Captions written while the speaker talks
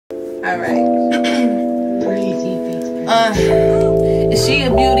Alright. Is she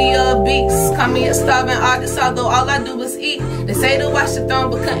a beauty or a beast? Call me a starving artist, although all I do is eat. They say to watch the throne,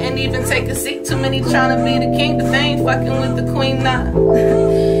 but couldn't even take a seat. Too many trying to be the king, but they ain't fucking with the queen, nah.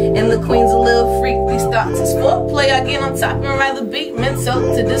 And the queen's a little freak. These thoughts is foreplay. I get on top and rather beat mental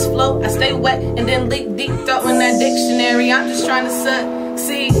to this flow. I stay wet and then leak deep thought in that dictionary. I'm just trying to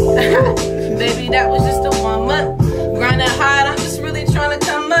succeed. Baby, that was just a warm-up. Grinding hard, I'm just really trying to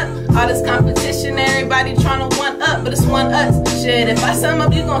come up. All this competition, everybody trying to one up, but it's one us. Shit, if I sum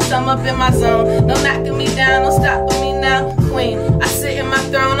up, you gon' sum up in my zone. No knocking me down, no stopping me now. Queen, I sit in my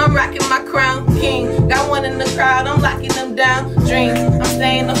throne, I'm rocking my crown. King, got one in the crowd, I'm locking them down. Dreams, I'm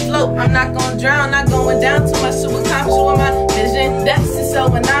staying afloat, I'm not gonna drown. Not going down too much to accomplish with my vision. That's is so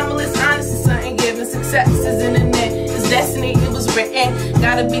anomalous, honest is something given. Success isn't in it, it's destiny, it was written.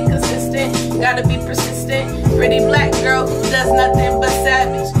 Gotta be consistent, gotta be persistent. Pretty black girl who does nothing but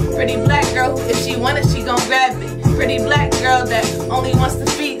savage. Pretty black girl who, if she want it, she gon' grab it. Pretty black girl that only wants to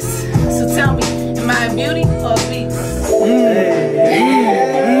feast. So tell me, am I a beauty?